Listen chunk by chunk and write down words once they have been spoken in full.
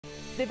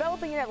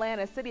Developing in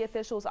Atlanta, city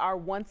officials are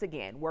once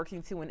again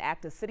working to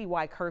enact a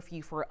citywide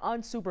curfew for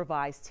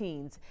unsupervised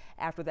teens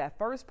after that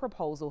first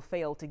proposal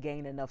failed to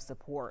gain enough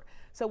support.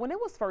 So when it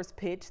was first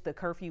pitched, the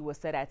curfew was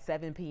set at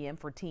 7 p.m.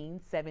 for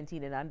teens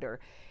 17 and under.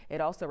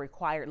 It also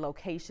required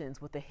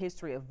locations with a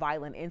history of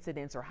violent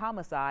incidents or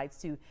homicides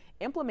to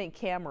implement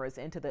cameras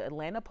into the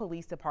Atlanta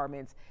Police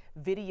Department's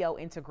video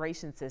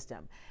integration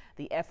system.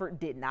 The effort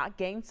did not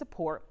gain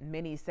support,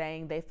 many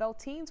saying they felt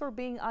teens were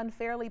being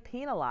unfairly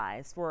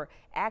penalized for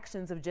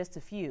actions of just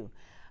a few.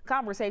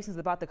 Conversations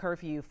about the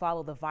curfew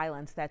follow the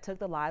violence that took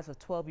the lives of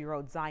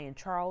 12-year-old Zion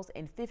Charles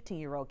and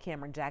 15-year-old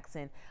Cameron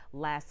Jackson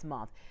last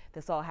month.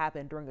 This all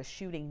happened during a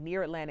shooting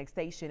near Atlantic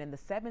Station and the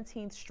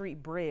 17th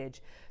Street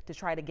Bridge. To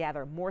try to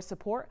gather more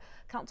support,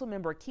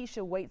 Councilmember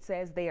Keisha Waites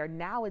says they are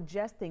now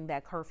adjusting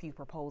that curfew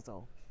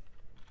proposal.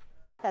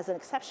 It has an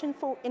exception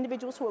for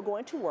individuals who are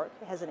going to work.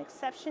 It has an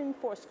exception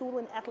for school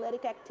and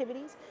athletic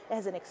activities. It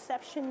has an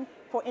exception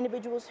for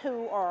individuals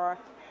who are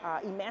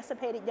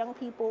emancipated young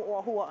people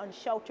or who are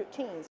unsheltered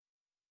teens.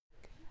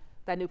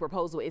 That new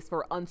proposal is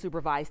for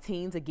unsupervised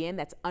teens. Again,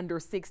 that's under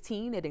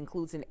 16. It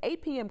includes an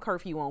 8 p.m.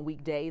 curfew on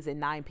weekdays and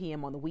 9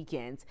 p.m. on the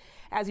weekends.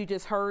 As you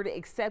just heard,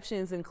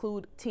 exceptions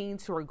include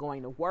teens who are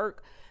going to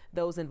work,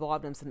 those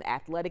involved in some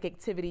athletic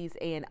activities,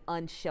 and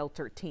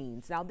unsheltered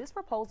teens. Now, this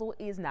proposal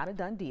is not a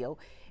done deal.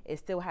 It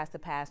still has to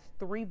pass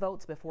 3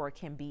 votes before it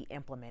can be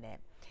implemented.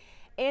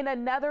 In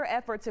another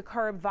effort to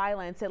curb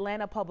violence,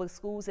 Atlanta Public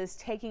Schools is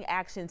taking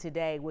action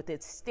today with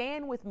its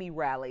Stand With Me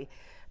rally.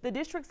 The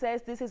district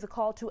says this is a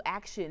call to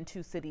action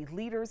to city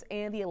leaders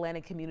and the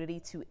Atlanta community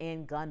to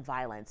end gun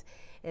violence.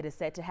 It is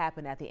set to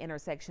happen at the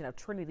intersection of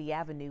Trinity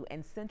Avenue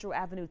and Central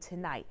Avenue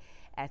tonight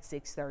at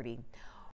 6:30.